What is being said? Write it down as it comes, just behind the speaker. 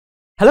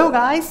Hello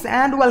guys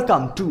and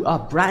welcome to a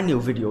brand new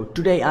video.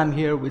 Today I'm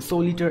here with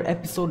Soul Eater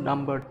episode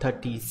number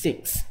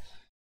 36.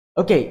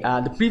 Okay,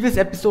 the previous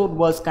episode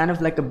was kind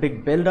of like a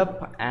big build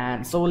up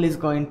and Soul is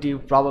going to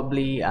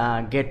probably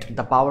get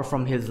the power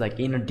from his like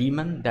inner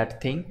demon,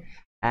 that thing,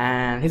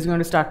 and he's going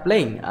to start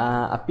playing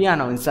a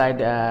piano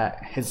inside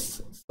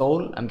his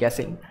soul, I'm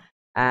guessing.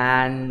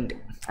 And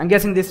I'm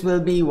guessing this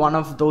will be one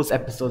of those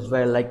episodes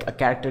where like a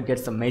character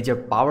gets a major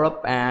power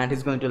up and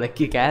he's going to like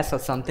kick ass or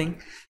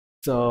something.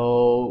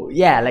 So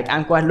yeah, like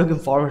I'm quite looking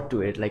forward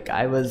to it. Like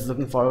I was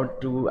looking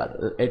forward to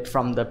it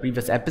from the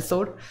previous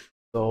episode.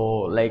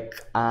 So like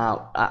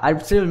I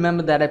still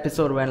remember that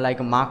episode when like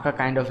Maka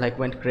kind of like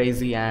went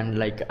crazy and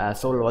like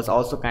Soul was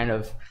also kind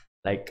of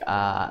like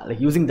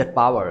using that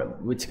power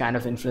which kind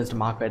of influenced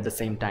Maka at the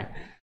same time.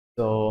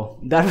 So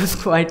that was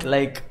quite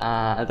like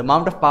the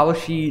amount of power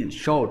she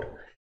showed,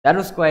 that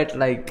was quite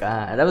like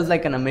that was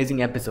like an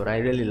amazing episode. I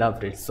really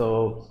loved it,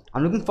 so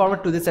I'm looking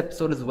forward to this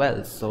episode as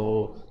well.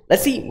 So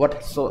let's see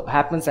what so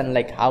happens and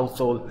like how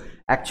Soul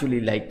actually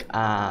like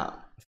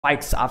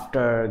fights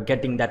after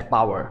getting that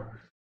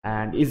power,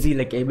 and is he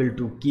like able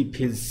to keep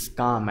his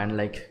calm and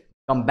like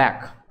come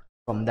back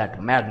from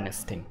that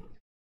madness thing.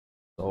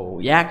 So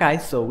yeah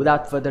guys, so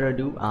without further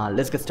ado,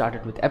 let's get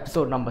started with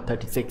episode number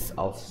 36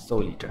 of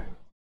Soul Eater.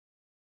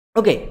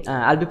 Okay,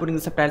 I'll be putting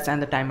the subtitles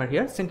and the timer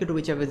here. Sync it to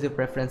whichever is your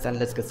preference and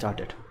let's get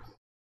started.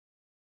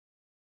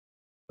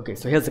 Okay,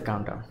 so here's the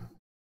countdown.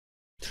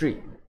 3,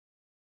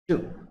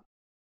 2,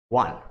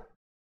 1,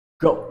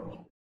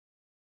 go.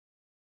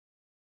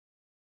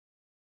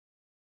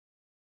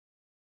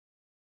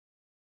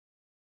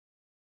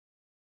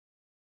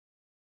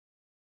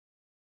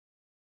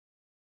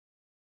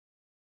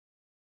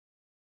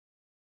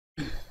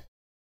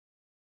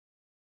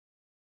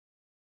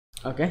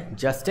 Okay,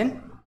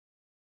 Justin.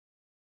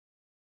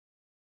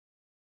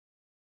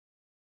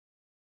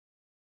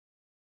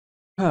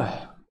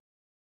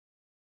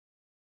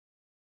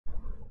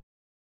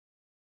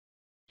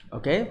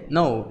 Okay,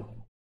 no.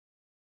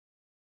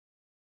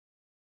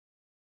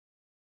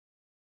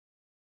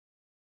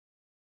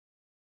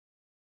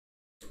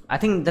 I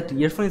think that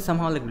earphone is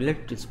somehow like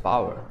related to its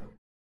power.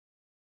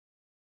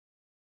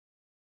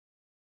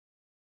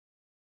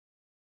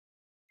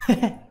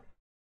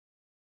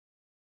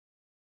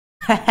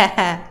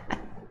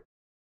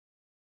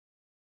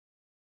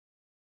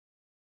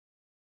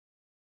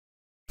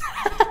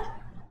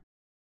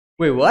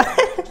 Wait, what?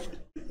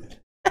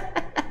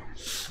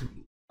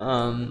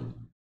 um,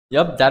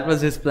 yep, that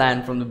was his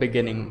plan from the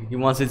beginning. He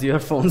wants his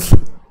earphones.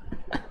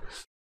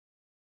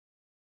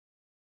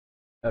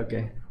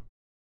 Okay.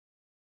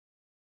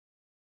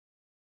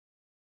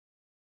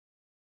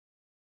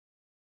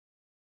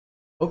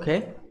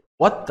 Okay.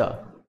 What the?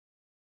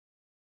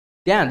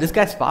 Damn, this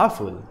guy's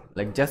powerful.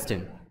 Like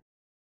Justin.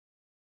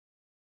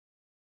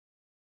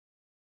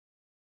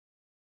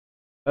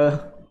 Uh,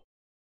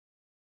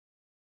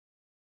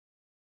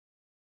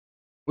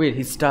 wait,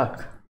 he's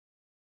stuck.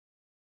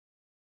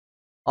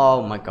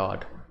 Oh my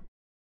god.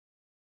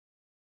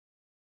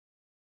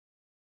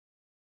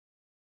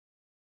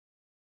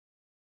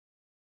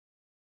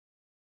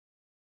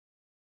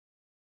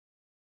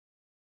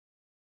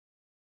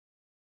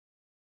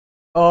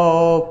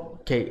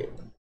 Okay.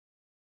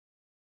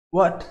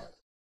 What?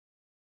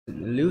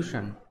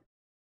 Illusion.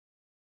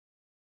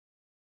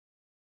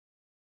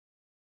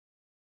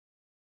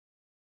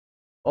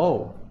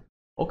 Oh,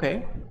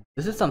 okay.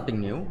 This is something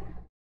new.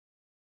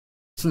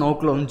 Snow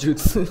clone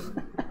jutsu.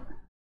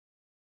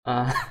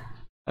 uh,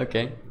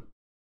 okay.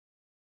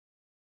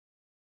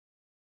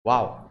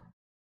 Wow,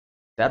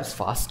 that's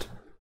fast.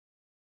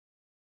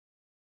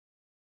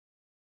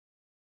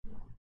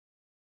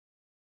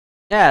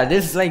 Yeah,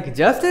 this like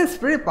Justin's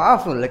pretty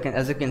powerful. Like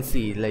as you can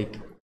see, like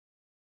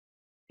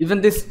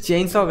even this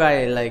chainsaw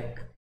guy, like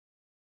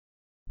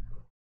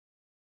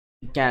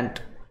he can't.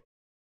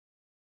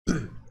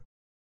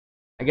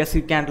 I guess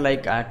he can't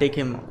like take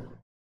him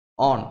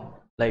on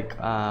like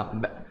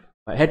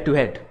head to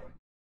head.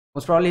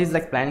 Most probably he's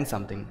like planning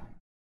something.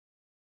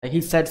 Like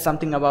he said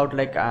something about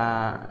like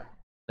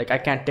I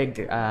can't take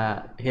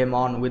him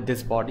on with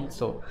this body.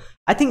 So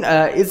I think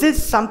is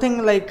this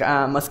something like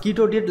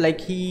Mosquito did,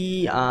 like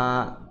he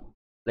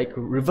like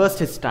reversed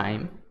his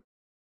time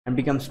and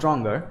become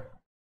stronger.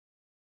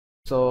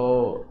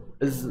 So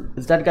is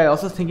that guy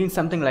also thinking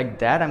something like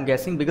that, I'm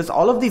guessing, because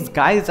all of these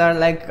guys are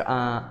like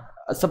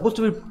supposed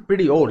to be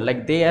pretty old,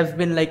 like they have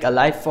been like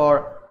alive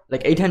for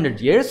like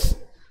 800 years.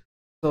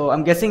 So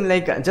I'm guessing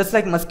like just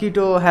like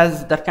Mosquito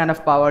has that kind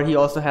of power, he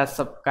also has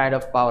some kind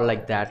of power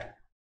like that,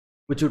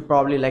 which would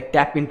probably like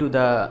tap into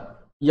the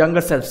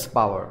younger self's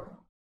power,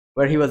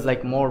 where he was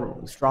like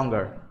more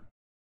stronger.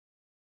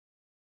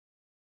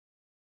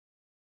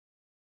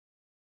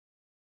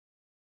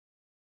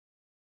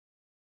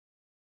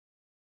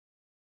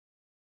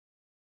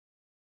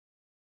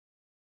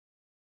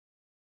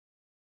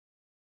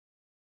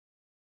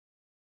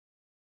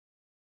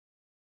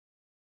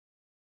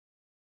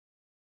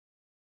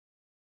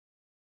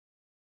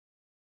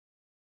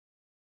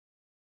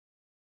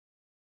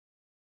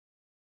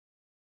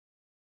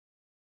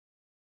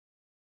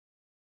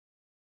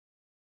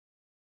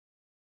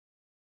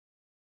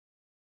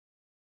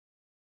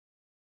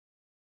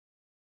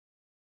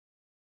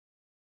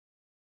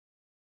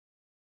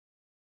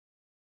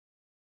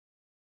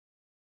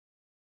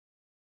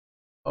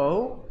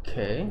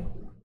 Okay.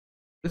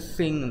 This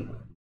thing.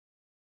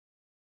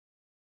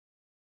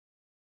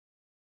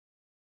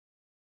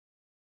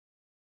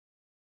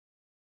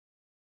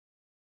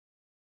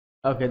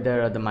 Okay,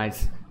 there are the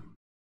mice.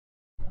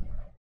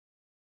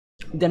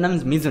 Their name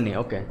is Mizune.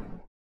 Okay.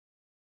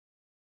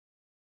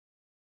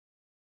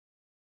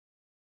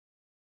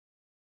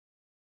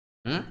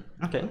 Hmm?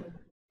 Okay.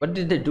 What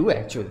did they do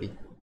actually?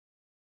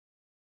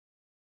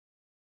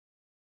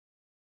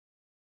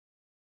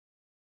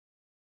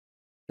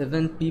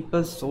 7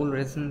 people soul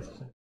resonance.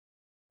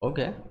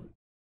 Okay.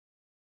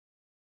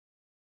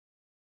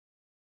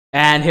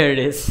 And here it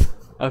is.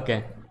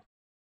 Okay.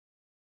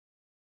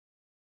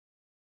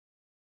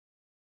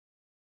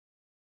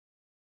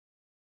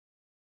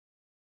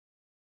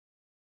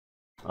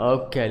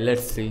 Okay,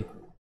 let's see.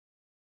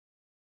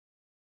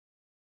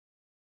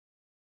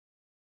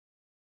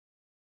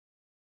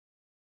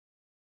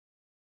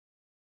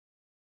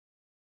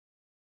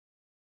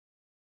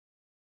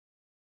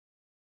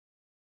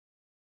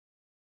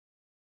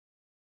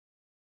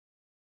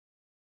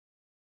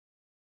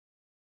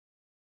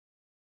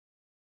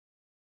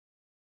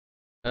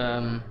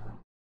 Um.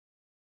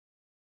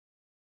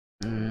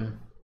 mm,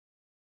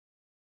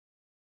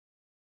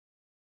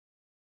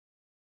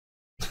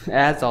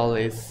 as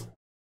always,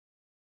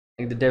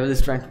 like the devil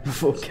is trying to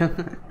provoke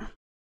him.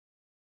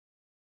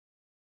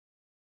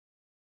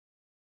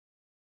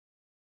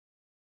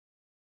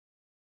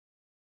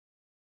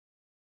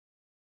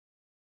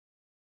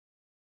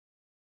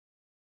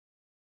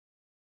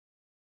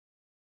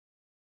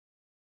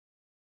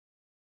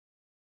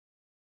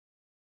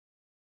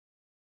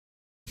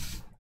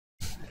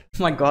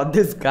 My God,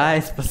 this guy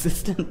is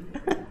persistent.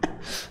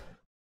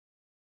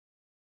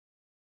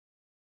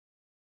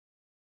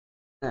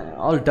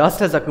 All dust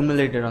has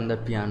accumulated on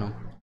that piano.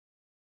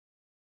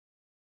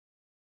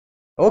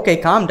 Okay,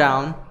 calm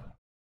down.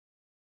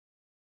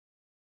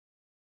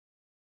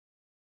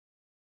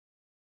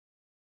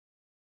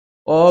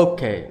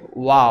 Okay,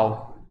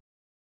 wow.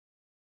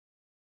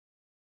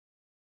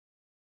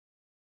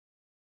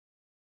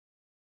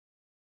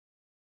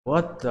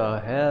 What the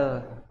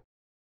hell?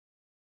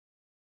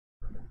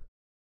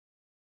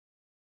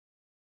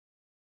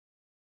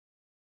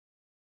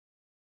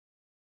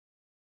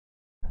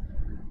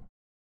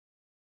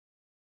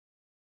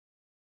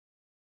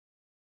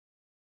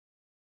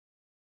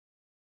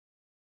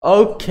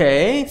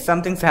 Okay,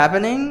 something's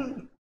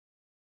happening.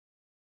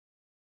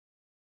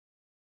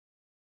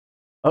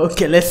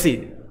 Okay, let's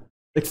see.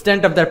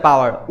 Extent of their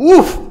power.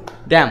 Oof!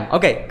 Damn.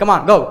 Okay, come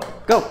on, go,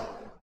 go.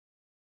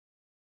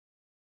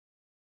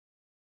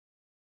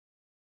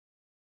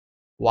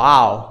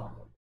 Wow.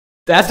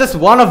 That's just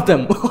one of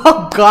them.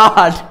 Oh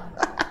God.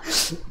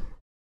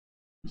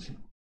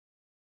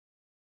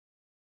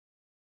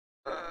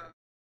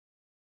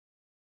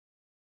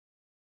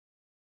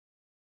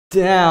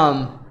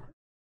 Damn.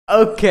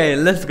 Okay,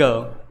 let's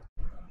go.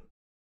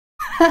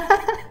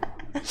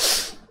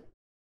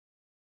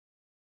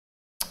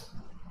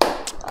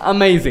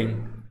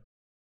 Amazing.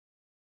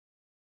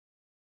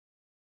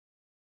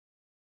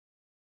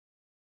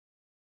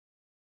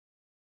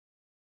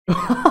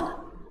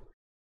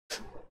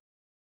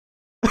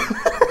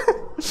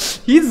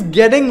 He's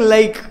getting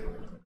like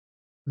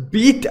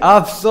beat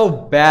up so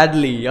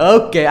badly.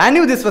 Okay, I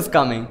knew this was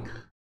coming.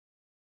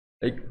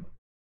 Like,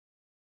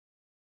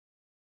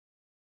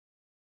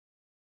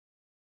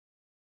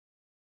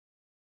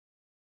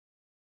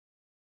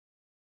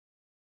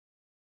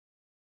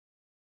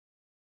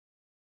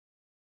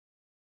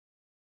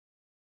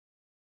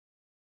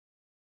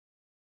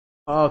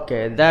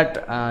 okay,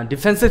 that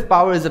defensive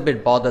power is a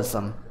bit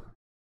bothersome.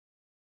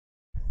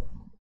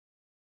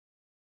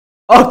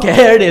 Okay,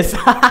 here it is.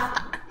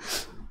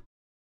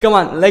 Come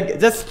on, like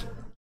just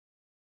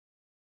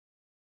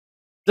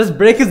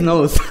break his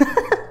nose.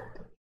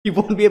 He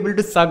won't be able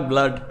to suck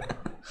blood.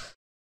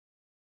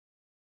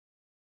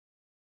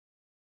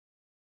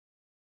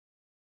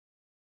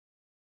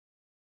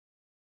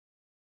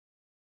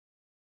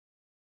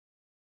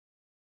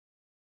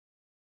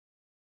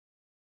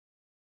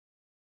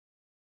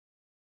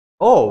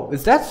 Oh,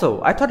 is that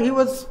so? I thought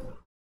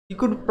he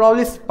could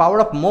probably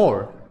power up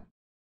more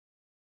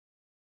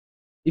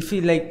if he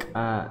like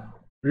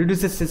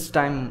reduces his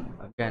time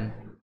again.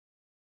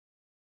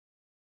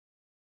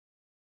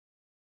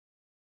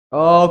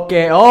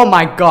 Okay, oh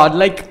my God,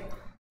 like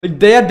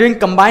they are doing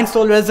combined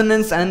soul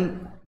resonance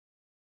and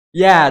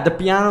yeah, the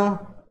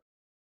piano.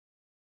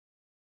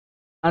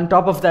 On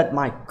top of that,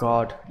 my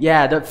God,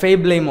 yeah, the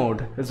Fable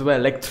mode as well,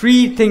 like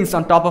 3 things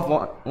on top of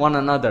one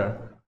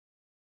another.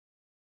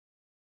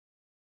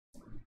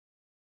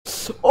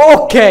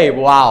 Okay,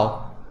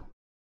 wow.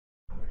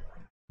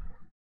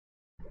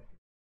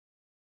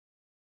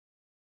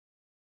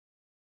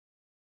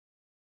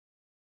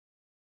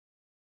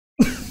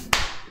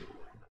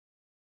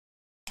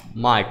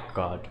 My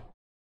God.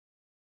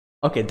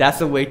 Okay, that's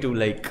a way to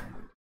like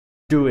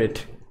do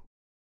it.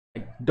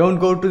 Like, don't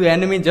go to the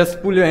enemy,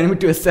 just pull your enemy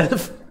to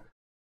yourself.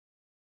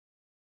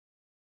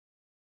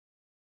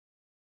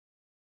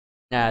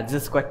 Yeah,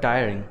 this is quite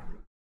tiring.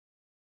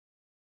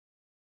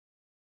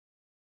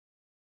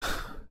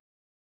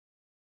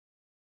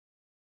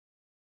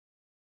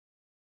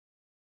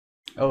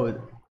 Oh,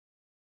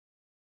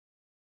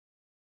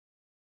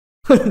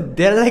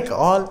 they're like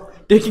all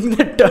taking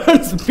the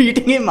turns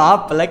beating him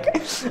up. Like,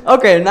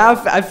 okay, now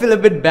I feel a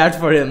bit bad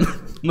for him,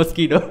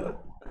 Mosquito.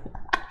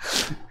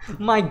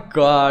 My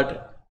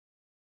God.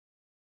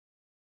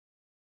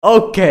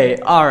 Okay,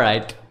 all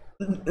right.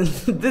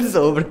 This is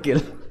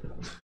overkill.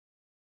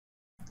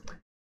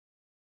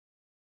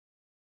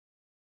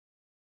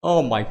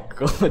 Oh my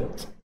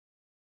God.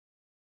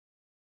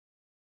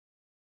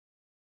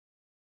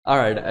 All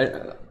right.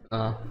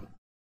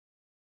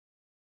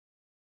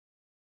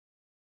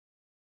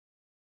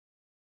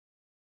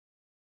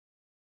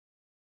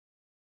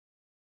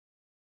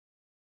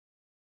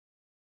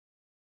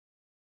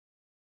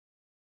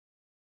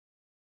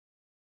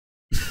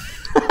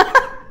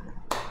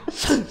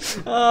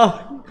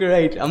 Oh,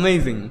 great,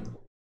 amazing.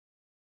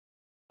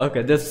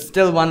 Okay, there's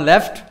still one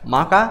left.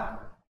 Maka.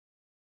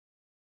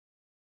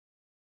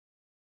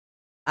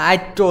 I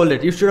told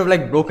it. You should have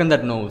like broken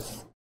that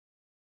nose.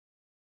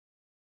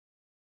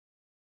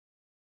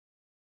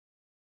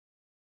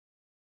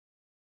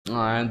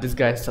 Oh, and this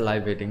guy is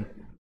salivating.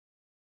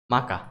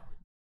 Maka.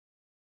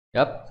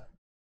 Yep.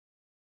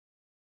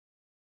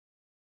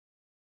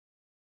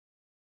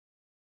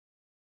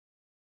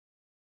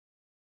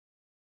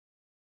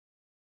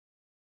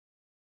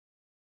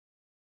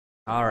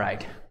 All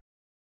right.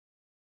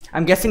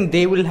 I'm guessing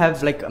they will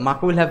have like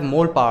Maka will have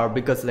more power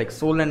because like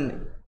Soul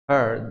and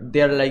her,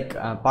 they're like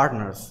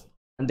partners,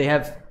 and they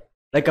have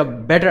like a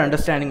better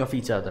understanding of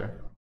each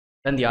other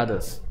than the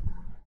others.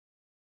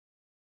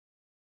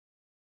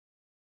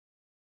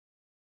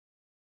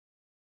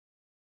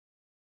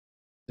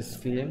 This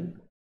feeling.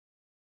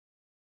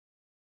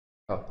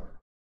 Oh.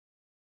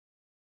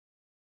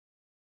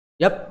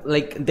 Yep.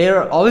 Like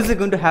they're obviously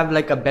going to have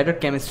like a better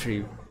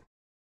chemistry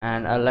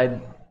and like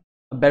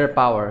a better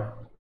power.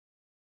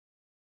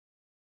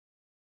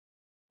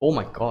 Oh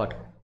my God.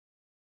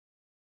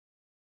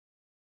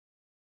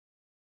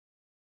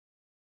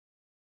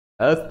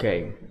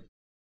 Okay.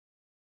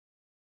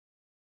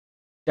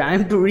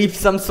 Time to reap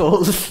some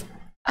souls.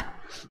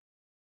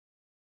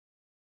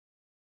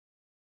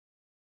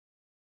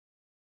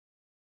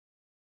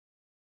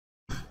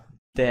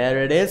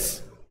 There it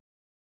is.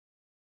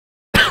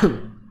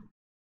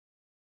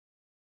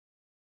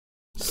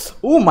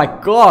 Oh my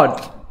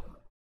God.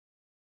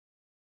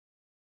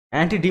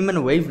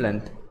 Anti-demon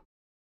wavelength.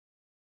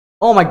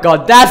 Oh my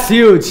God, that's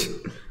huge.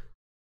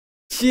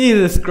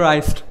 Jesus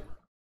Christ.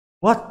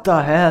 What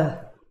the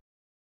hell?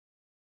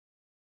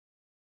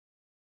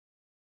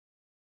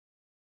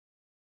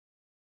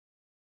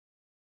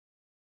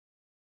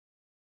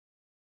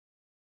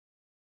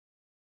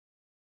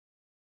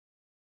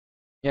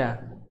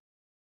 Yeah.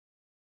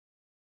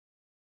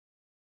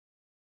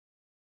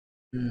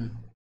 Hmm.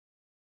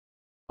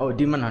 Oh,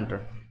 Demon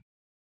Hunter.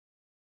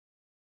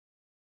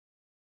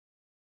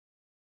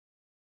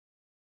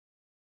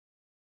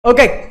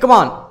 Okay, come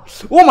on.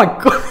 Oh my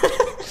God.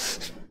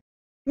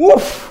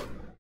 Woof.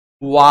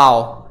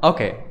 Wow.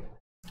 Okay.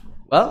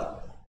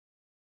 Well,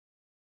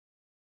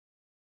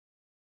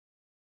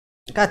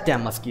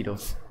 goddamn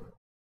mosquitoes.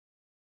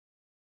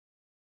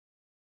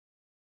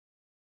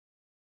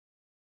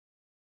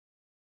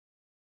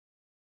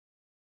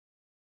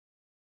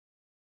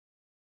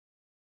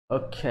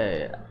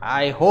 Okay,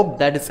 I hope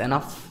that is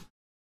enough.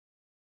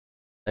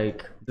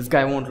 Like, this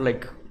guy won't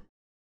like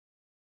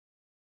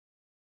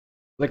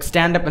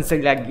stand up and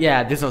say like,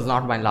 yeah, this was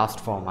not my last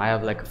form. I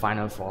have like a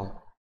final form.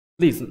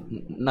 Please,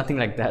 nothing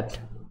like that.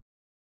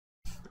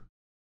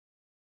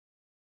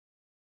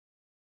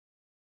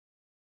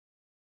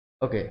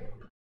 Okay.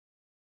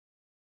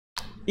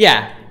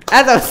 Yeah,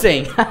 as I was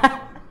saying,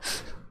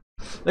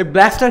 like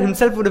Blackstar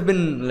himself would have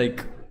been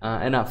like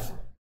enough.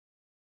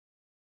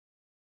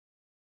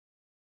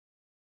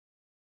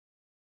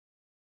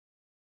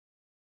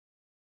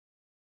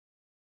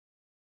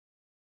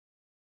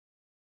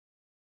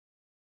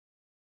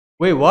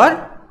 Wait,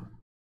 what?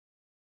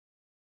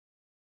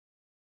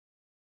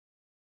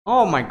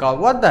 Oh my God,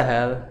 what the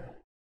hell?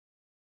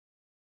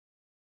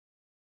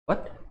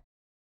 What?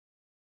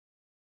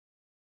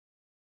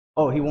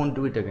 Oh, he won't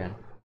do it again.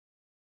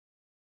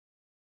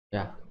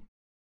 Yeah.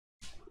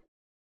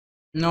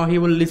 No, he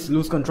will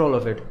lose control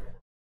of it.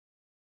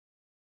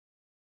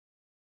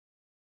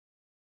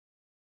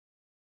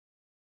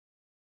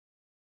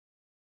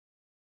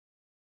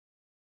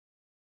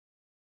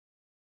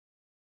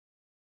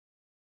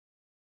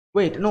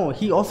 Wait, no,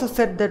 he also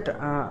said that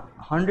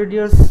 100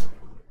 years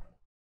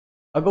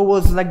ago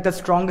was like the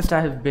strongest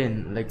I have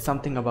been. Like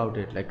something about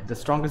it, like the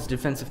strongest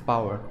defensive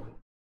power.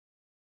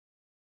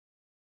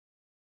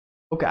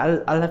 Okay,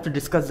 I'll have to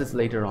discuss this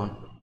later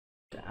on.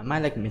 Am I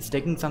like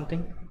mistaking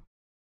something?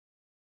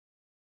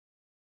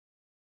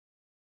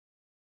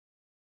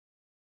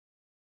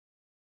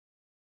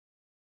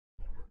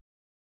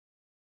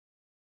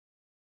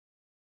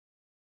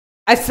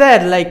 I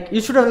said like you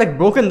should have like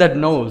broken that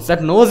nose.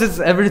 That nose is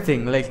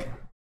everything. Like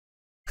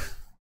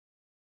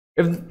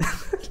if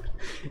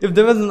if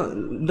there was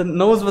the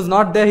nose was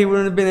not there, he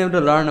wouldn't have been able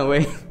to run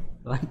away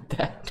like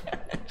that.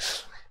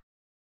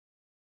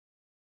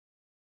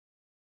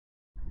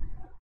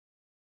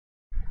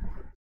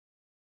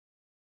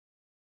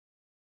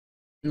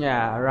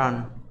 Yeah,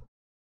 run.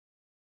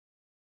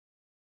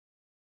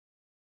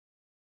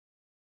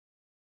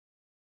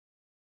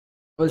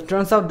 Well, it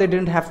turns out they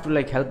didn't have to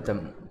like help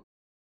them.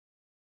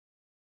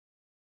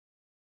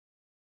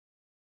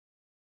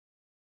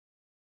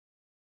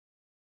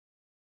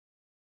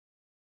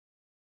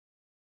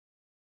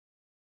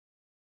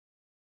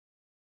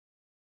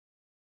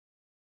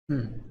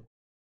 Hmm.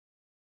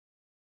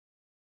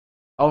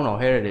 Oh no,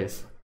 here it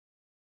is.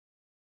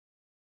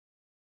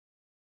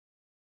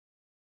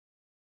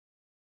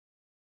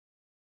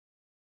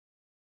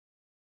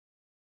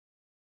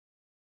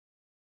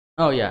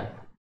 Oh yeah,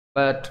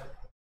 but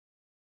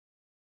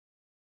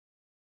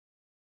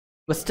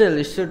still,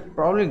 you should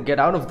probably get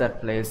out of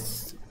that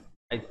place,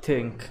 I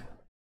think.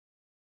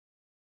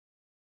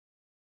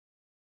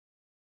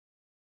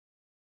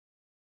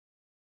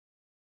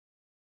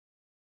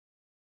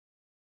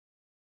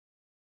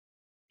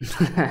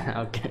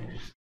 Okay,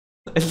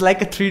 it's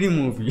like a 3D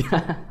movie.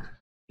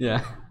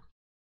 Yeah.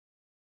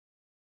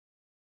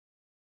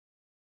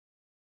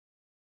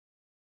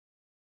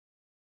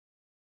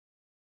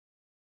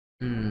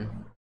 Hmm.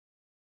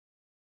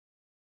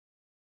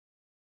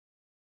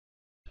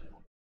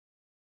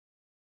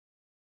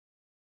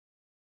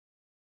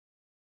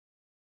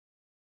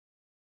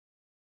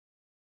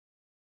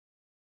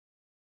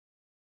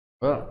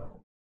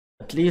 Well,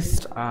 at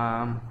least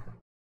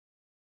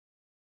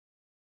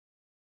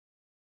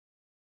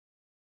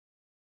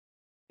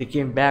they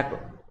came back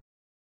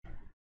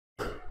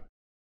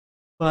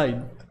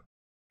fine.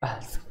 Ah,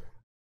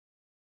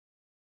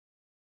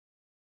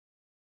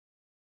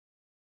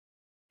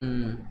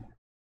 Hmm.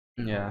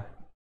 Yeah.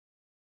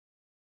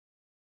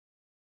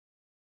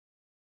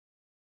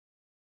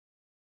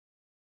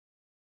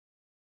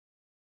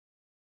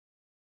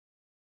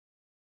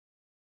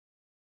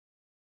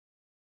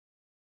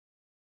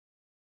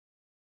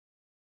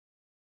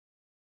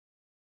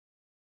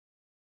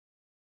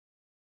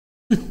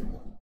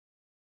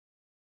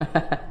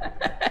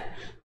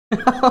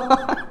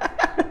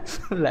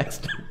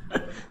 Relaxed.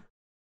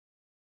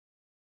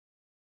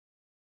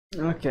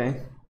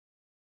 Okay.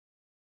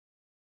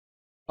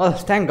 Oh,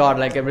 thank God!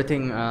 Like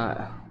everything,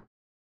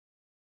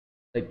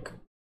 like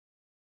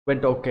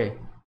went okay.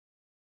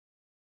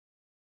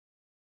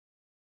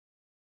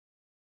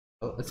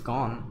 Oh, it's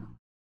gone.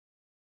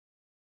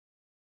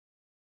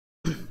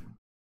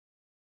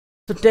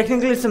 So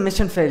technically, it's a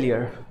mission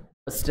failure,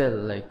 but still,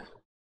 like,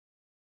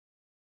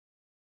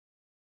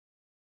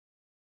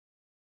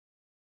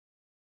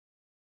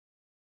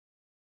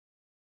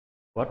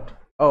 what?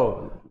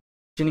 Oh,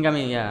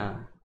 Shinigami. Yeah.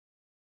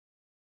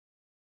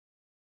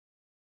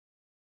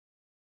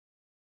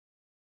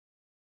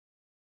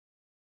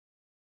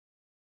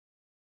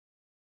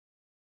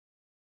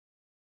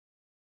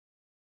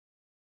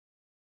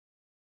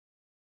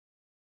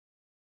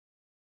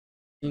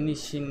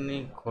 Inishini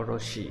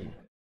Koroshi.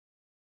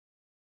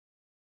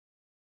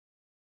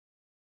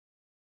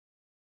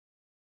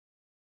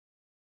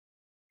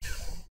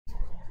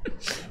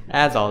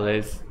 As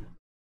always.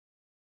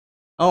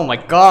 Oh my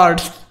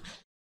God!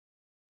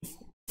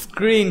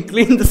 Screen,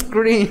 clean the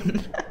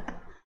screen.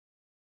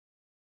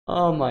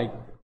 Oh my.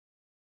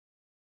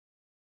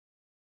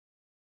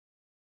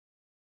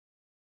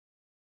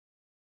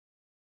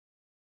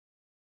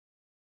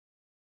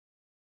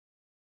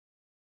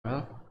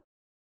 Well,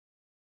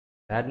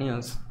 bad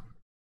news.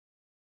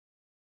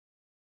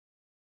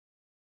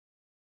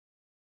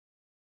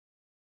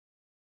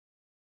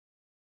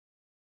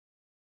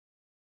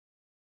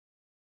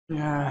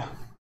 Yeah.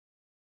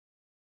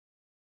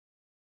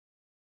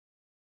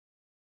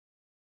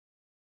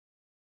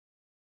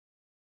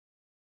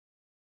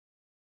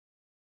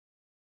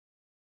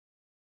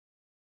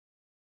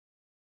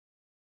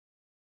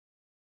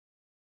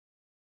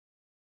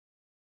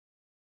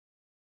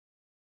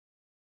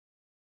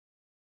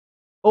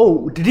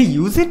 Oh, did he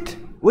use it?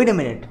 Wait a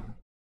minute.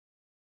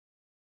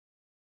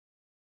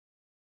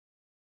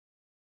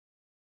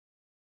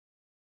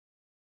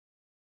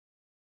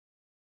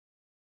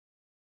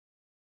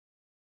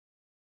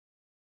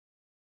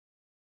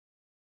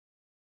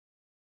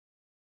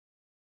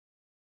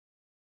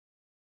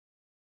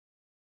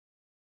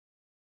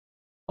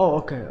 Oh,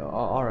 okay.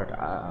 All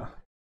right.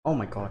 Oh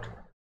my God.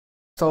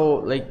 So,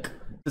 like,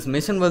 this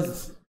mission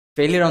was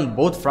failure on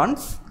both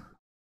fronts?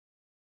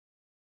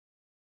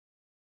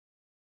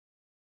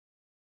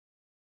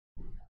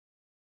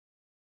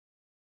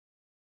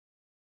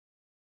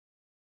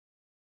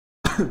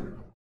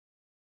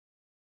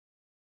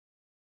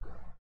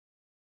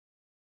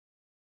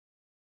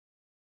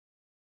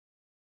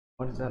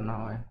 What is that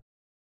now?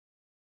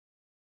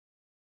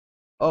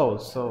 Oh,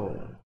 so.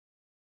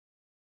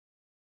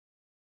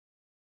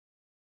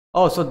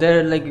 Oh, so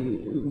they're like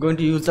going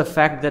to use the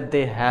fact that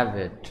they have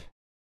it.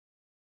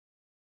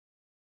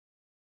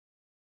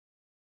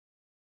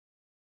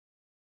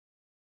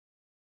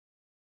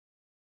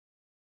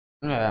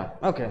 Yeah,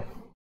 okay.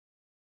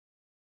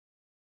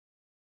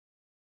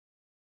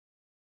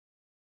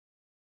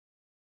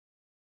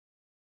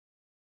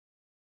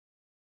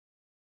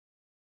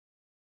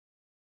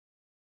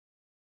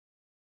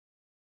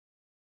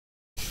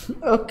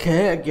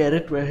 Okay, I get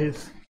it where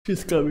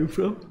she's coming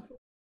from.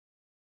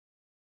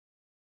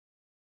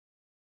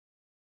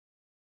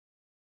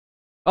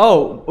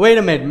 Oh, wait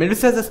a minute.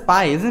 Medusa's a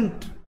spy,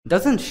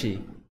 doesn't she?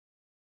 Is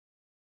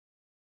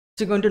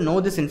she going to know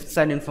this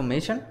inside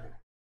information?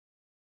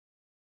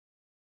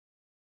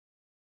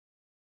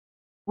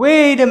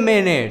 Wait a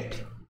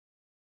minute.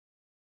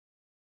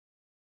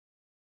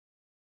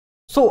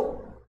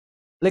 So,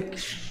 like,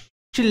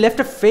 she left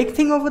a fake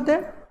thing over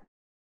there?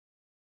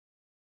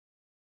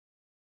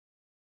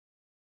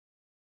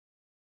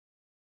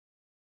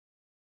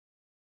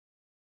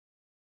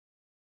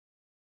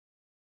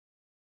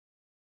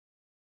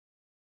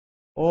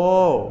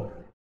 Oh.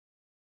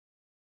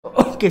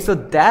 Okay, so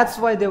that's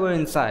why they were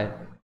inside.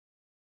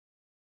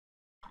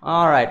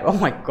 Alright. Oh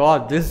my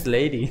god, this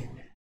lady.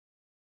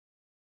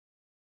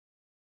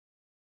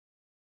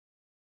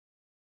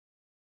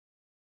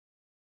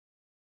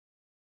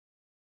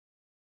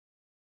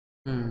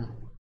 Hmm.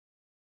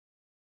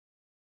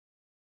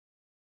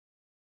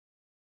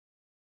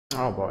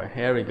 Oh boy,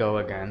 here we go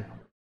again.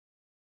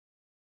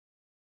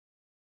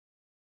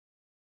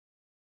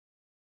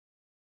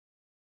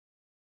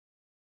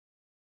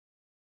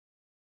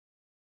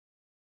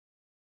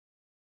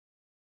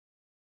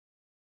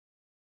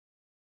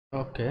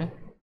 Okay.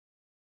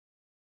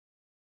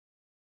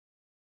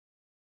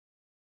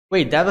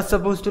 Wait, that was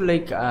supposed to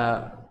like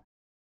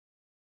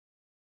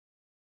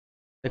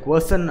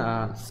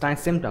worsen Stein's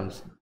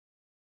symptoms.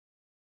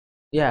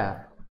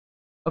 Yeah.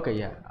 Okay,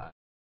 yeah.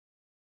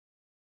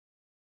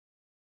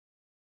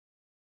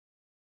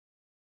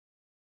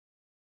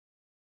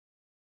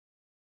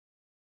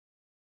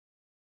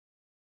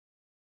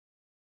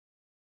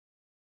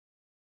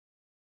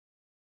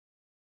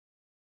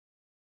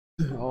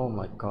 Oh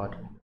my god.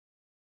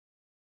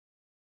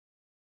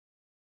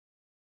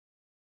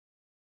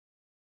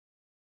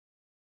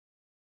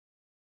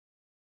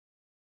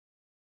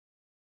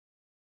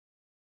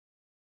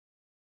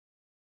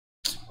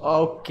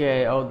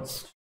 Okay, oh,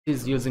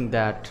 she's using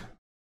that.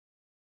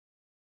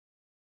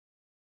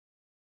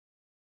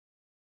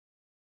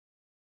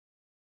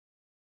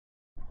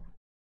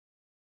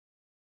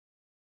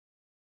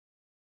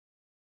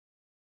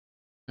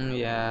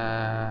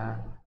 Yeah.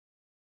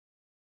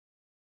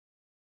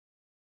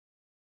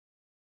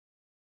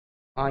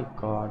 My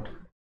god.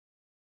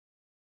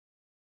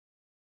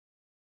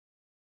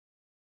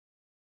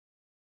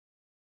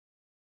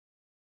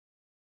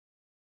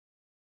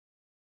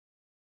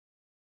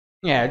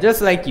 Yeah,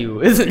 just like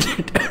you, isn't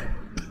it?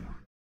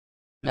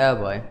 Oh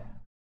boy.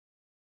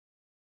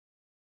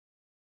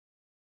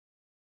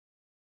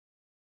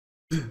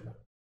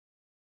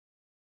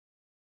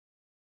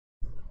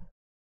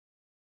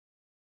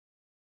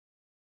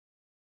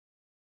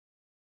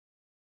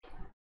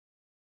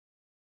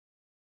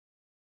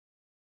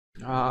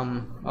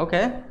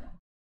 Okay,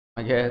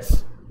 I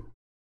guess.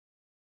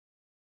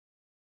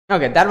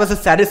 Okay, that was a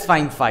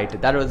satisfying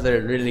fight. That was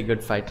a really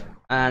good fight.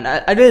 And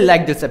I really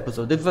like this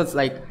episode. This was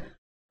like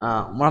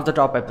one of the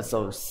top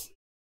episodes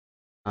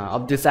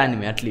of this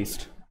anime, at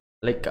least.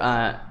 Like,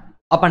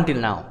 up until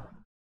now.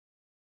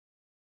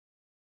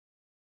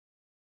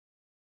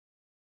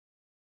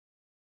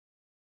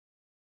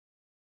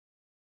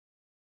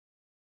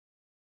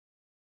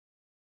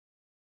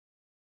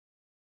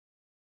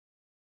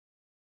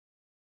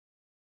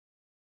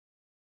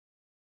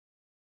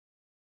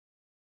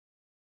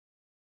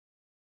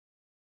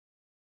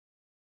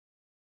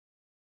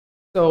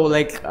 So,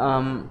 like,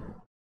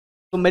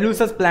 so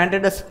Medusa's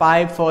planted a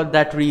spy for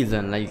that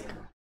reason, like,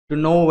 to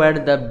know where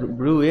the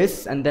brew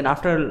is, and then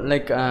after,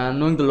 like,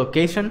 knowing the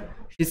location,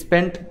 she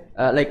sent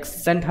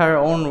her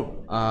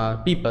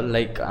own people,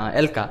 like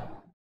Elka,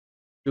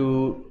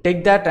 to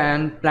take that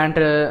and plant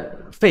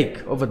a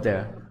fake over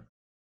there.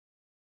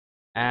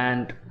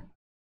 And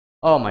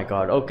oh my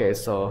god, okay,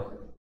 so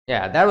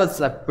yeah, that was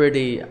a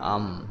pretty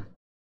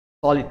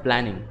solid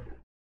planning.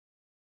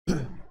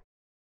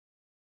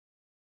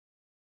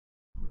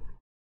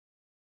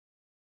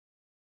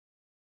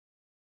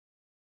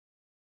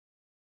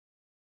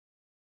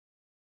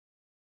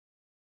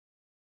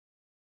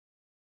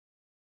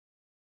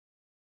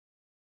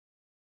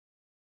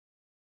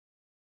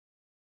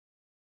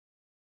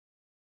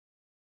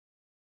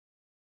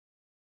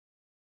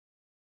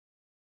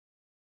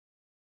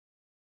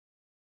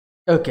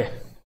 Okay,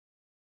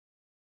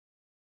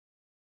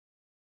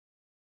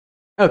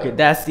 okay,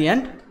 that's the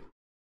end.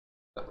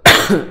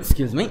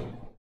 Excuse me.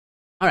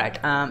 All right,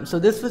 so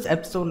this was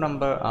episode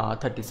number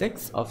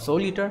 36 of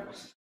Soul Eater.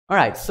 All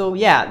right, so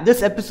yeah,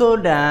 this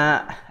episode,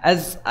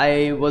 as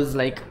I was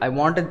like, I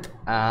wanted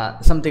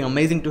something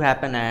amazing to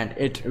happen, and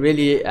it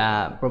really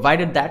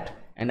provided that,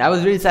 and I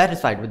was really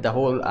satisfied with the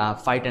whole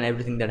fight and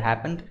everything that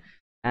happened.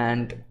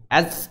 And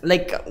as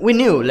like we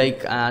knew,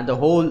 like the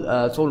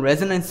whole soul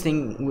resonance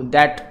thing with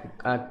that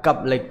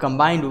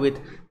combined with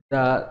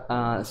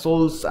the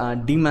soul's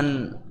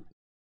demon.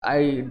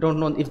 I don't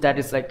know if that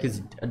is like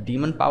his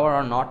demon power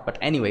or not, but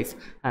anyways,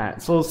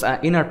 soul's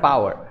inner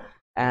power,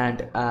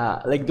 and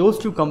like those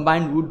two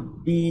combined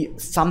would be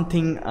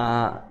something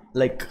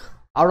like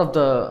out of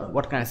the,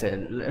 what can I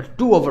say,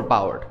 too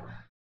overpowered.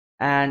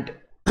 And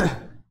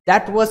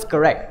that was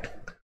correct.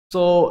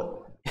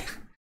 So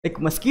like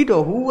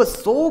Mosquito, who was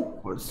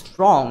so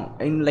strong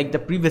in like the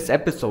previous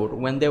episode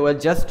when they were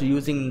just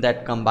using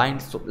that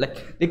combined soul,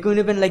 like they couldn't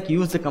even like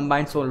use the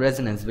combined soul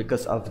resonance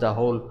because of the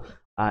whole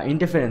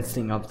interference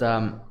thing of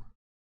the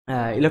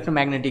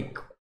electromagnetic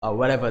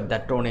whatever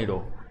that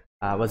tornado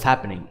was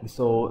happening.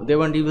 So they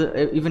weren't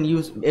even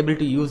able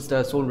to use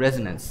the soul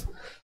resonance.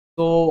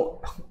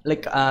 So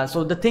like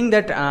so the thing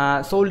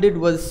that Soul did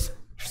was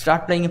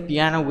start playing a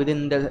piano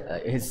within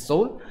his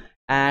soul,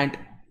 and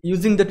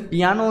using the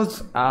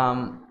piano's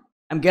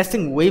I'm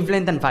guessing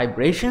wavelength and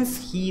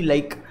vibrations, he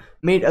like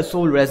made a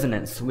soul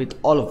resonance with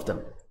all of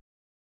them.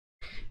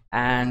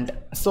 And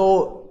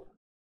so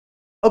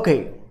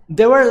okay,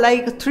 there were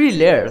like 3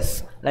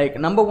 layers. Like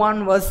number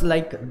 1 was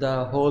like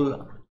the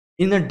whole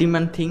inner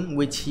demon thing,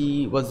 which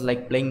he was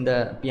like playing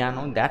the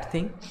piano, that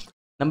thing.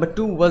 Number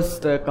 2 was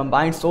the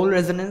combined soul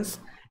resonance,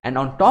 and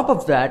on top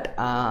of that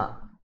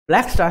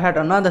Blackstar had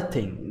another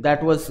thing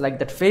that was like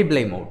that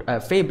Feyblade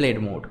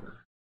mode,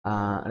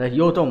 the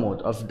Yoto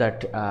mode of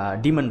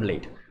that demon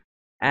blade.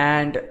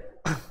 And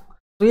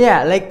so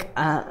yeah, like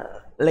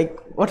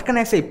what can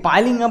I say,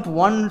 piling up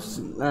one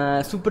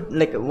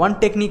one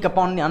technique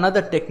upon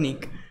another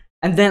technique,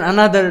 and then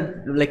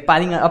another, like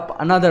piling up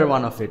another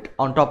one of it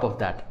on top of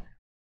that.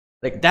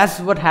 Like that's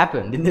what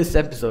happened in this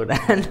episode.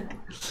 And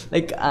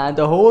like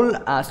the whole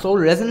soul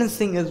resonance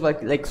thing is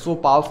like so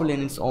powerful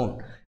in its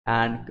own,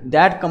 and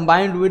that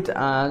combined with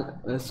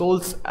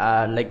Soul's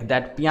like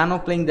that piano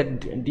playing,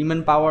 that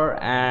demon power,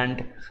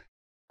 and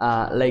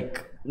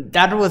like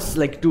that was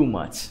like too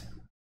much.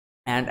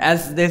 And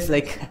as this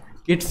like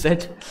kid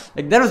said,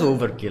 like that was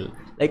overkill.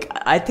 Like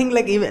I think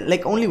like even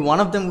like only one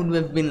of them would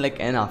have been like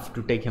enough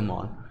to take him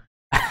on.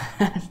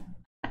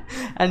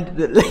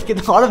 And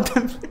like all of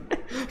them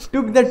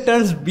took their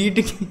turns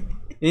beating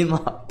him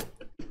up.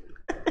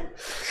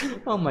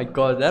 Oh my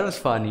god, that was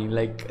funny.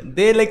 Like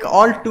they like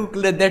all took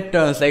their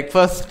turns. Like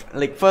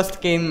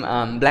first came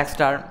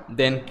Blackstar,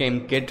 then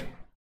came Kid,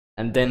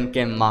 and then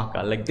came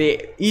Maka. Like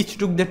they each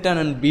took their turn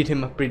and beat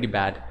him up pretty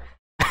bad.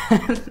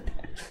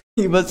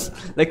 He was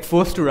like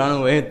forced to run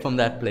away from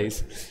that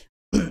place.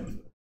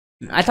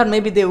 I thought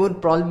maybe they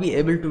would probably be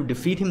able to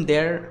defeat him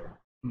there,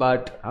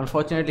 but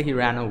unfortunately he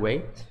ran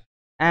away.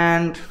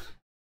 And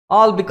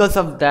all because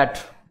of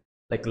that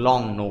like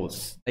long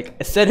nose. Like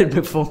I said it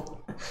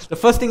before, the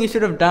first thing he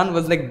should have done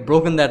was like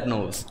broken that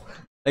nose.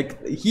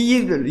 Like he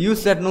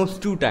used that nose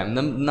 2 times.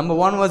 Number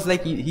 1 was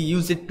like he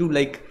used it to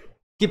like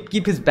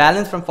keep his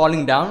balance from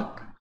falling down,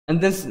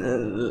 and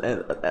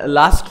then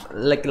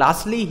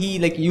lastly he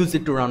like used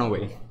it to run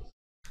away.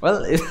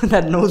 Well, if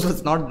that nose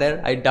was not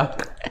there, I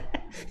doubt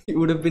he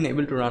would have been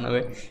able to run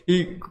away.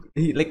 He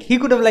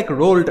could have like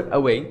rolled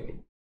away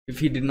if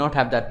he did not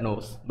have that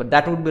nose, but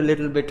that would be a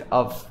little bit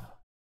of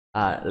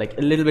like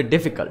a little bit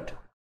difficult.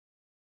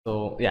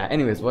 So yeah,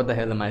 anyways, what the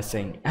hell am I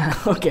saying?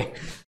 Okay,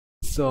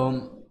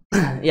 so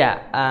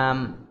yeah,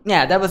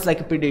 yeah, that was like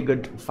a pretty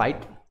good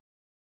fight.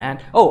 And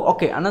oh,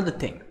 okay, another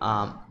thing,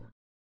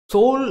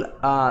 Soul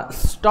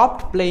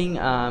stopped playing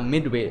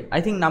midway.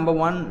 I think number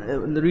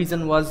 1 the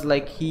reason was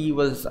like he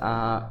was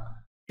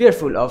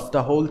fearful of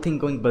the whole thing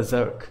going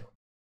berserk.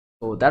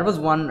 So that was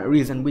one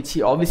reason, which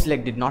he obviously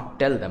like did not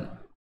tell them.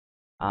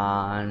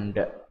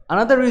 And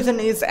another reason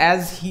is,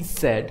 as he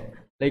said,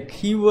 like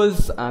he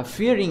was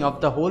fearing of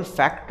the whole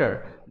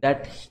factor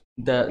that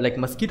the like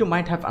Mosquito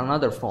might have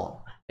another form.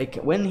 Like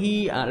when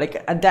he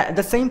like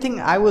the same thing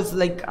I was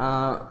like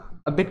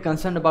a bit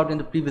concerned about in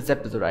the previous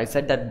episode. I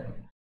said that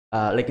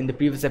like in the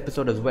previous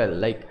episode as well.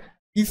 Like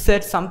he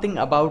said something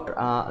about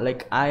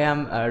like I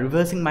am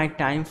reversing my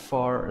time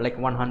for like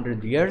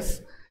 100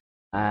 years,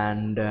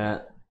 and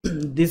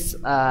this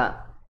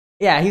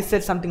yeah, he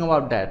said something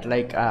about that,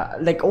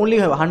 like only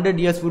 100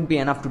 years would be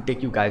enough to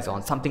take you guys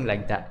on, something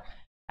like that.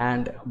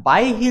 And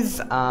by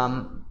his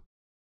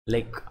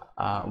like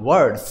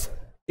words,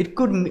 it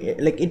could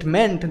like it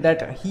meant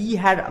that he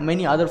had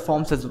many other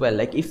forms as well.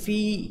 Like if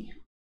he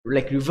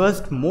like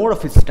reversed more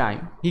of his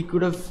time, he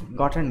could have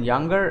gotten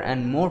younger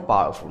and more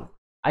powerful.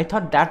 I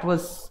thought that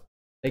was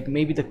like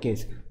maybe the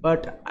case,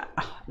 but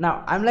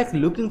now I'm like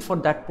looking for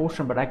that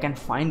portion, but I can't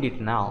find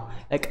it now.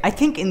 Like I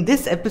think in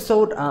this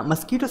episode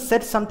Mosquito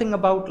said something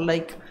about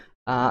like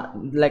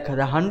the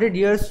 100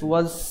 years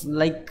was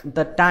like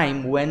the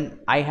time when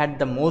I had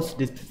the most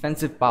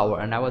defensive power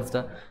and I was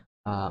the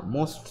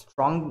most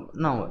strong.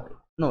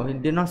 No, he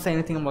did not say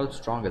anything about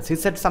strongest. He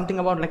said something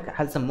about like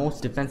has the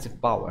most defensive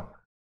power.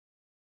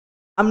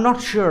 I'm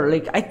not sure,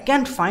 like I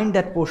can't find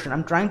that portion.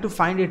 I'm trying to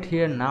find it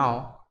here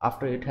now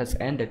after it has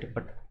ended,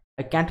 but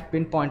I can't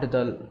pinpoint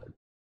the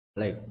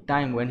like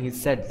time when he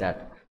said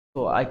that,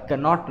 so I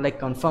cannot like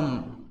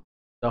confirm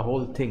the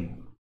whole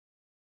thing.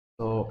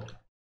 So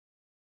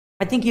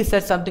I think he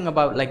said something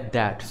about like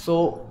that.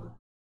 So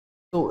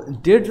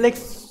did like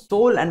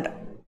Soul and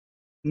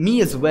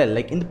me as well.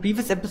 Like in the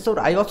previous episode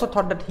I also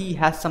thought that he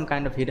has some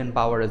kind of hidden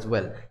power as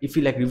well. If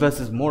he like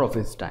reverses more of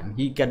his time,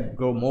 he can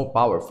grow more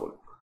powerful.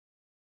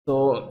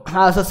 So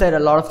I also said a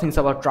lot of things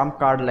about trump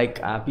card,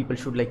 like people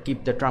should like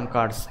keep the trump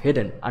cards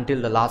hidden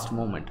until the last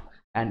moment.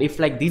 And if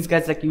like these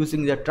guys like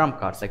using their trump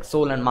cards like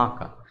Soul and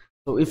Maka,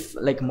 so if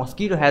like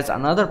Mosquito has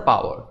another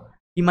power,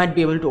 he might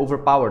be able to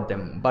overpower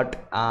them.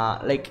 But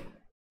like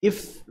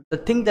if the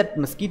thing that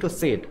Mosquito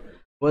said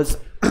was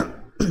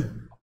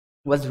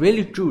was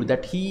really true,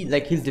 that he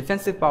like his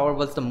defensive power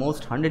was the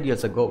most 100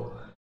 years ago,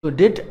 so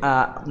did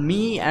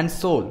me and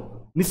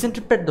Soul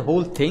misinterpret the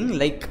whole thing?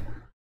 Like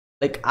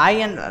I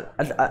and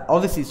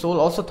obviously Soul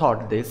also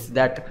thought this,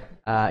 that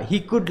he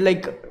could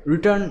like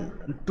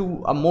return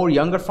to a more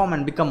younger form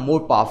and become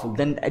more powerful.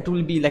 Then it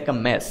will be like a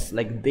mess,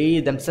 like they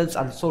themselves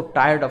are so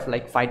tired of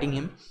like fighting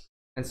him.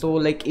 And so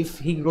like if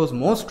he grows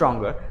more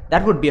stronger,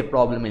 that would be a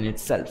problem in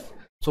itself.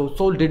 So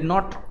Soul did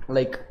not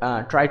like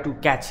try to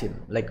catch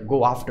him, like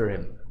go after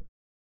him.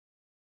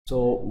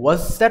 So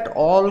was that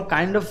all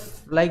kind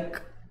of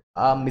like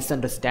a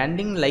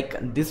misunderstanding?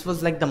 Like this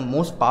was like the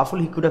most powerful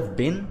he could have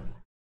been?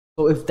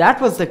 So if that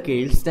was the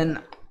case,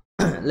 then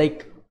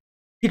like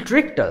he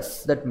tricked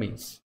us, that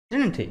means,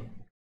 didn't he?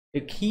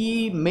 Like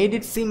he made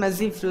it seem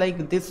as if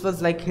like this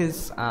was like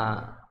his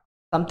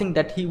something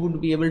that he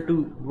would be able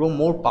to grow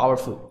more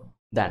powerful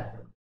than.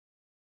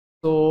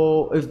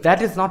 So if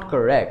that is not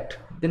correct,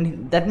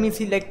 then that means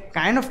he like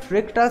kind of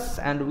tricked us,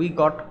 and we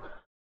got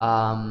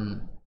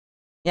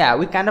yeah,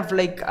 we kind of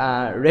like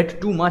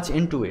read too much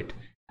into it,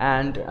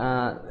 and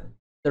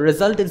the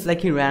result is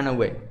like he ran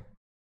away.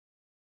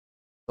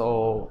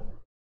 So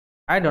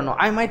I don't know,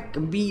 I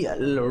might be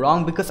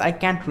wrong because I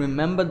can't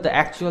remember the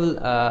actual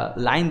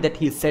line that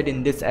he said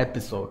in this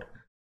episode.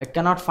 I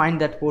cannot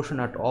find that portion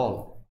at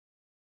all.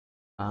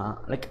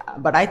 Like,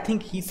 but I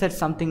think he said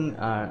something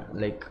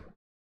like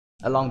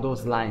along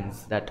those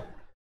lines, that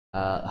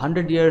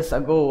 100 years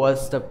ago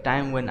was the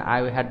time when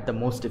I had the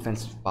most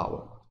defensive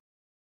power.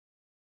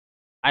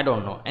 I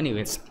don't know.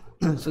 Anyways,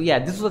 so yeah,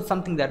 this was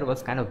something that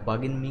was kind of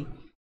bugging me.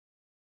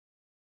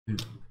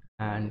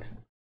 And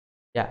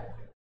yeah,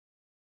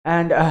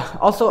 and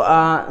also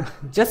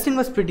Justin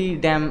was pretty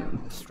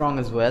damn strong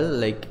as well.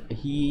 Like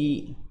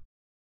he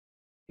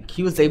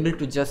was able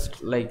to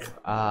just like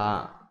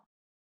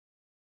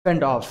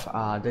fend off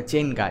the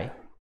chain guy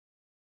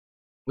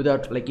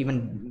without like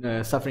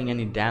even suffering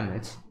any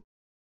damage.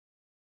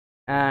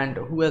 And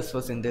who else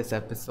was in this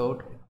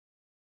episode?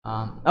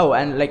 Oh,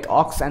 and like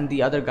Ox and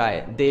the other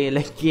guy, they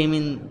like came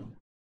in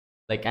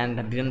like and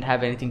didn't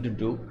have anything to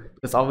do,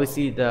 because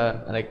obviously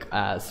the like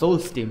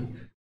Soul's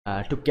team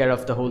took care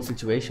of the whole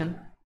situation.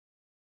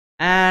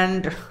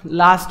 And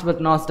last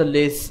but not the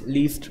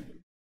least,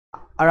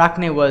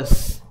 Arachne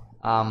was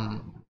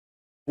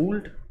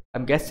fooled,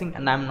 I'm guessing,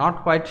 and I'm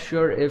not quite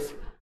sure if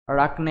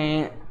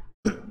Arachne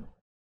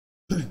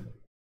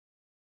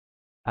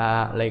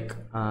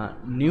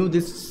knew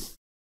this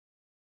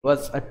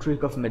was a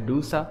trick of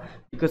Medusa,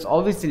 because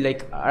obviously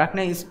like Arachne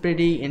is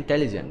pretty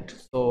intelligent.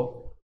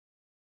 So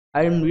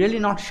I'm really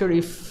not sure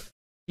if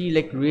she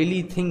like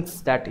really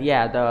thinks that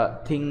yeah, the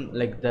thing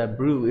like the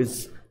brew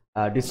is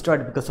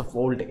destroyed because of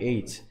old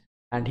age,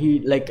 and he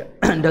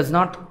like does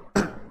not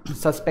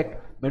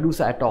suspect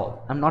Medusa at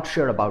all. I'm not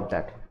sure about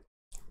that,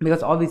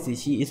 because obviously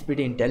she is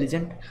pretty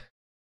intelligent.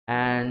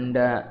 And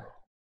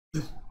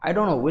I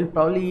don't know, we'll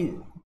probably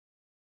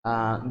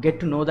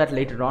get to know that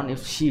later on,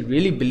 if she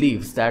really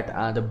believes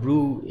that the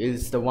brew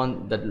is the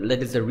one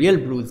that is the real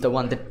brew, is the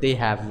one that they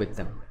have with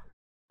them.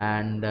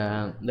 And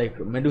like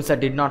Medusa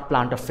did not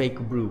plant a fake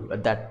brew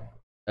at that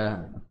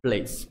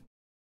place.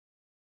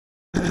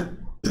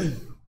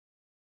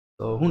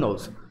 So who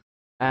knows?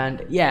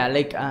 And yeah,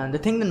 like the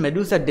thing that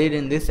Medusa did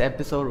in this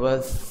episode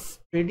was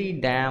pretty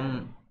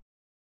damn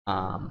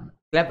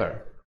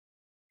clever.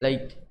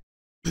 Like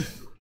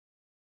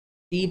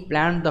she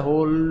planned the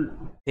whole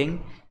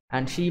thing,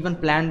 and she even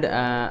planned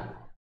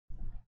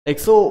like,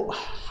 so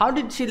how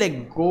did she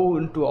like go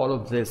into all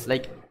of this,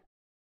 like,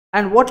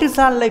 and what is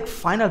her like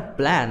final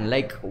plan?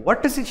 Like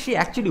what does she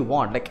actually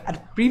want? Like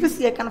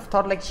previously I kind of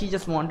thought like she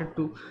just wanted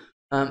to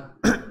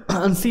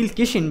unseal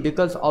Kishin,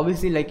 because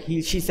obviously like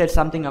she said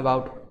something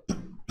about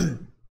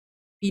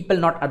people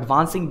not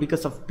advancing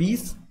because of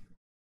peace,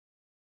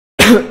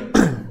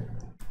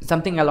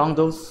 something along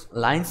those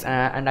lines.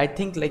 And I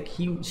think like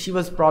she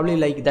was probably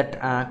like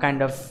that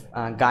kind of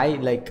guy,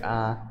 like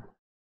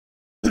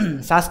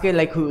Sasuke,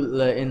 like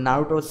who in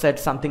Naruto said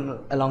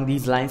something along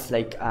these lines,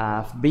 like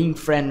being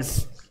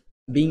friends,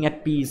 being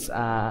at peace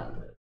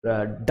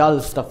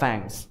dulls the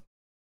fangs.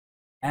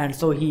 And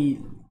so he,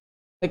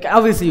 like,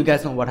 obviously you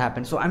guys know what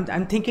happened. So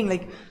I'm thinking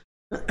like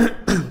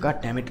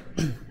god damn it.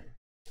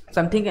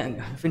 So I'm thinking,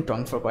 I've been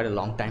talking for quite a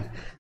long time.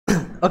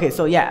 Okay,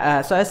 so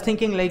yeah, so I was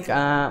thinking like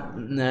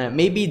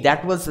maybe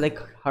that was like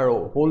her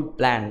whole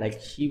plan.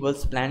 Like she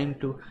was planning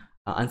to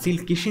unseal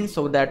Kishin,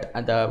 so that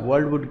the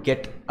world would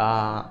get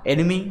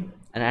enemy,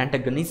 an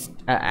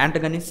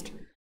antagonist,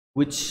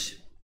 which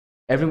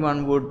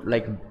everyone would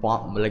like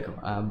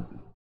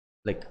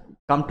like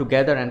come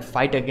together and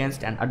fight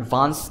against and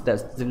advance the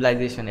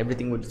civilization.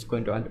 Everything was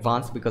going to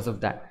advance because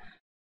of that.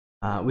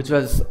 which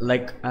was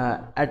like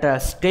at a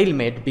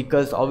stalemate,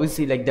 because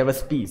obviously like there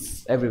was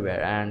peace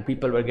everywhere and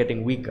people were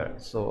getting weaker.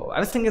 So I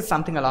was thinking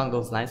something along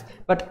those lines,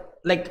 but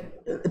like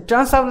it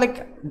turns out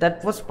like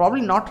that was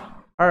probably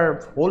not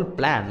her whole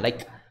plan.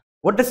 Like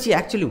what does she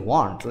actually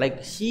want?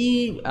 Like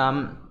she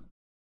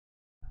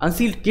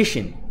unsealed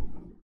Kishin,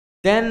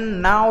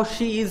 then now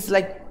she is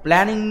like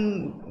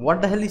planning,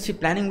 what the hell is she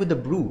planning with the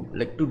brew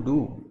like to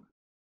do?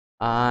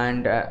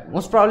 And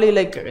most probably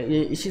like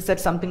she said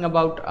something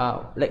about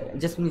like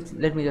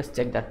let me just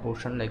check that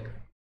portion, like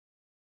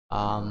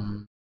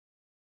um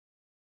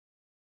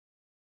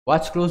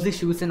watch closely,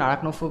 she was in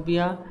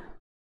arachnophobia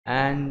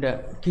and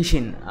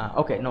Kishin,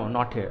 okay, no,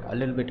 not here, a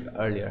little bit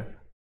earlier.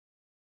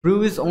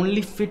 Brew is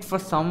only fit for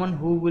someone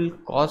who will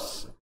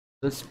cause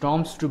the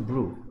storms to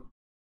brew.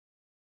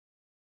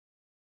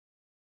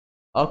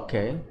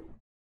 Okay,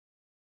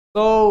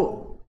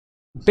 so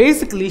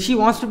basically she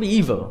wants to be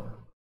evil.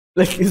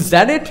 Like, is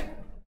that it?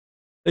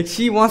 Like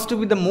she wants to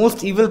be the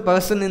most evil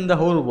person in the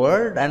whole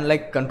world and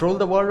like control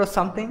the world or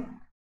something?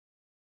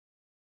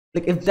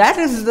 Like if that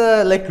is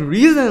the like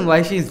reason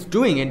why she's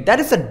doing it,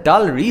 that is a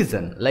dull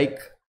reason. Like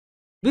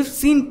we've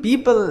seen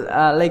people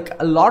like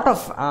a lot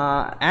of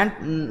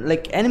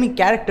like enemy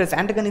characters,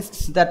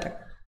 antagonists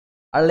that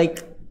are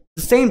like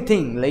the same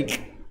thing,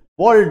 like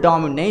world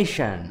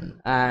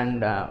domination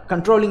and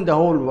controlling the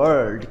whole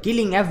world,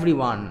 killing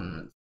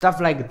everyone,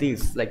 stuff like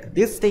this. Like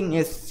this thing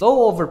is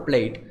so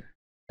overplayed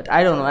that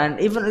I don't know. And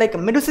even like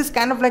Medusa is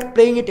kind of like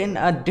playing it in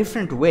a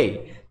different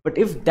way. But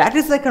if that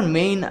is like her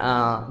main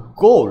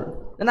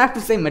goal, then I have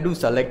to say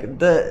Medusa, like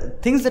the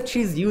things that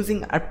she's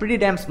using are pretty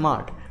damn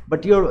smart,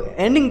 but your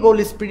ending goal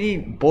is pretty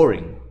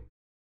boring.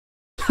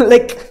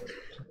 like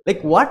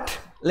what?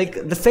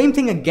 Like the same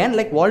thing again,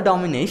 like world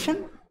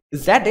domination?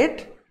 Is that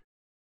it?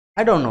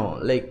 I don't know.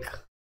 Like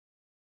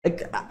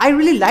I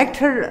really liked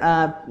her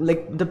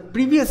like the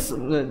previous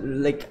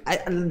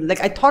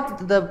I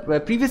thought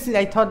the previously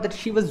I thought that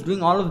she was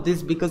doing all of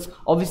this because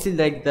obviously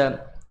like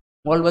the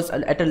world was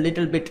at a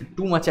little bit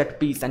too much at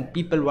peace and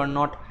people were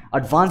not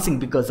advancing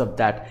because of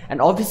that,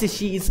 and obviously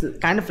she is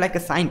kind of like a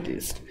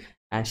scientist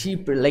and she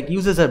like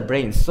uses her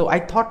brains. So I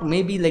thought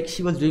maybe like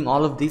she was doing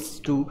all of this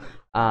to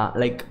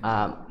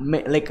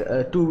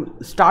to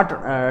start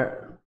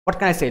what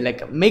can I say,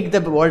 like make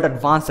the world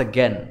advance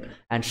again.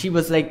 And she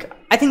was like,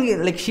 I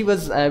think like she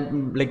was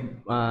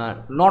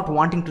not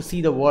wanting to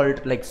see the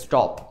world like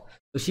stop,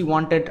 so she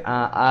wanted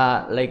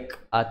like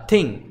a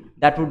thing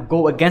that would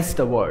go against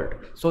the world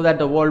so that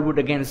the world would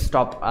again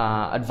stop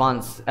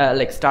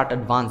like start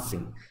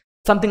advancing,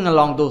 something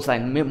along those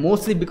lines.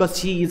 Mostly because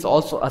she is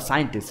also a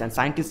scientist and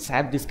scientists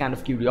have this kind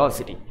of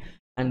curiosity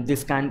and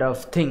this kind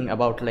of thing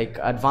about like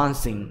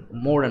advancing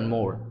more and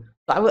more.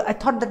 So I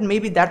thought that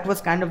maybe that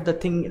was kind of the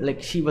thing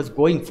like she was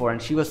going for,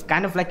 and she was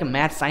kind of like a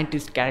mad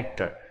scientist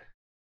character.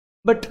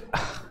 But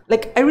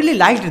like I really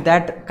liked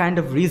that kind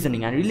of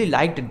reasoning. I really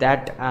liked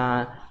that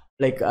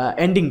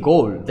ending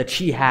goal that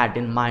she had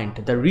in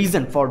mind, the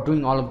reason for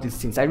doing all of these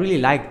things. I really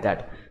liked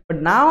that.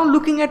 But now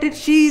looking at it,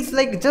 she's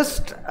like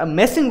just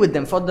messing with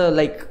them for the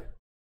like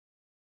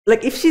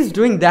if she's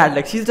doing that,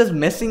 like she's just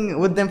messing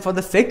with them for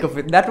the sake of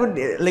it, that would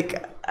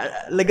like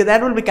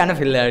that would be kind of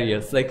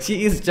hilarious. Like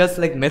she is just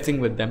like messing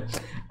with them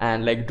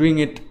and like doing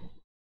it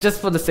just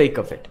for the sake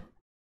of it.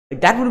 Like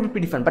that would be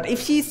pretty fun. But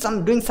if she's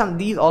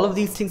doing all of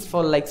these things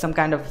for like some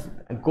kind of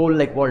goal,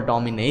 like world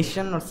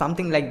domination or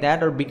something like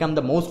that, or become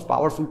the most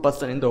powerful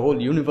person in the whole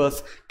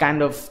universe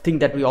kind of thing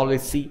that we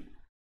always see,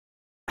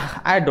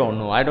 I don't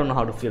know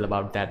how to feel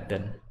about that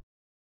then.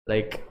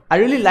 Like I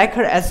really like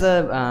her as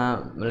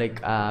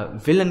a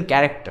villain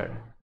character,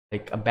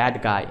 like a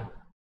bad guy.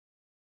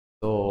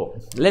 So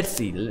let's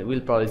see,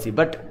 we'll probably see.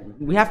 But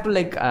we have to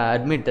like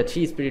admit that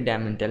she is pretty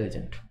damn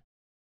intelligent,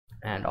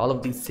 and all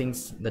of these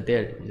things that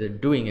they're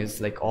doing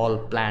is like all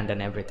planned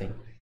and everything.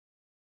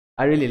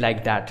 I really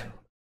like that,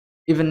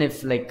 even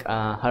if like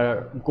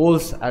her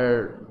goals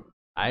are,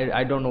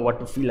 I don't know what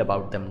to feel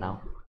about them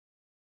now.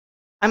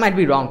 I might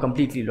be wrong,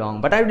 completely wrong,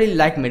 but I really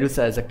like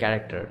Medusa as a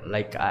character,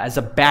 like as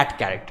a bad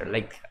character.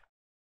 Like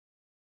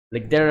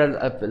there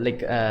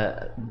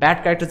are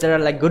bad characters, there are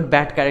like good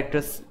bad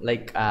characters,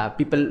 like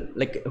people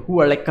like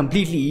who are like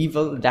completely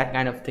evil, that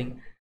kind of thing.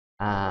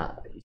 I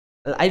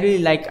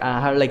really like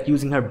her like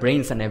using her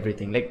brains and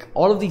everything. Like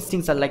all of these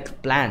things are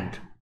like planned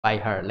by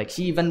her. Like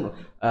she even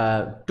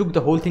took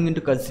the whole thing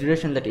into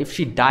consideration, that if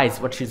she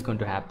dies, what she's going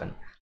to happen.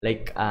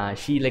 Like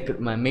she like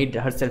made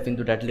herself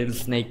into that little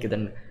snake,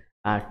 then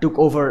took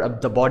over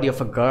the body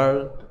of a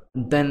girl,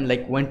 then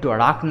like went to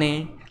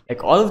Arachne.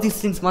 Like all of these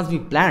things must be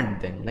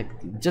planned then. Like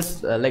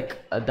just the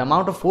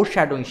amount of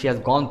foreshadowing she has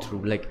gone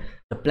through, like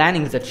the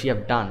plannings that she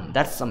have done,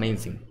 that's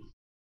amazing.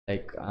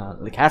 Like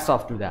hats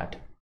off to that.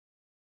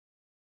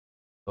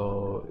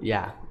 So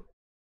yeah.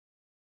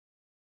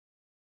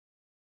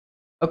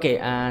 Okay,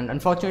 and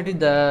unfortunately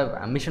the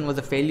mission was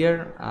a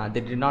failure.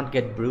 They did not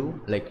get Brew,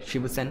 like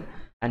Shibusen,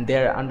 and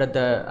they're under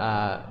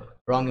the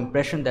wrong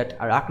impression that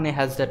Arachne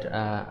has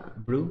that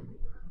brew,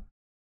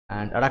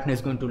 and Arachne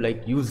is going to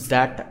like use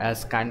that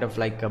as kind of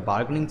like a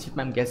bargaining chip,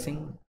 I'm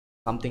guessing.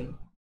 something.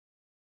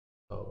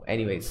 So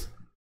anyways,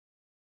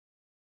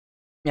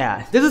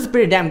 yeah, this is a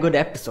pretty damn good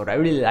episode. I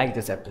really like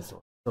this episode.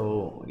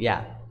 So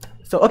yeah,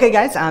 so okay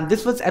guys,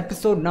 this was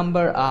episode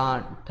number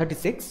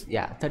 36.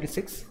 Yeah,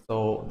 36.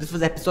 So this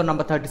was episode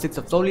number 36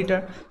 of Soul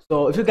Eater.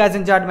 So if you guys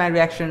enjoyed my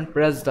reaction,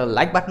 press the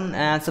like button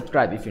and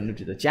subscribe if you're new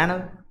to the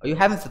channel, or you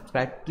haven't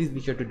subscribed, please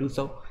be sure to do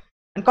so.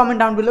 And comment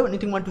down below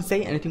anything you want to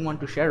say, anything you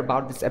want to share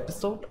about this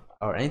episode,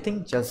 or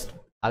anything. Just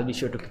I'll be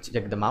sure to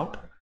check them out.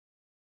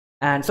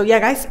 And so yeah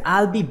guys,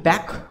 I'll be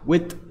back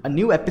with a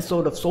new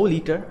episode of Soul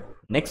Eater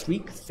next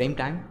week, same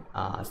time.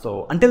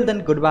 So until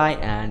then, goodbye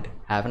and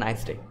have a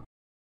nice day.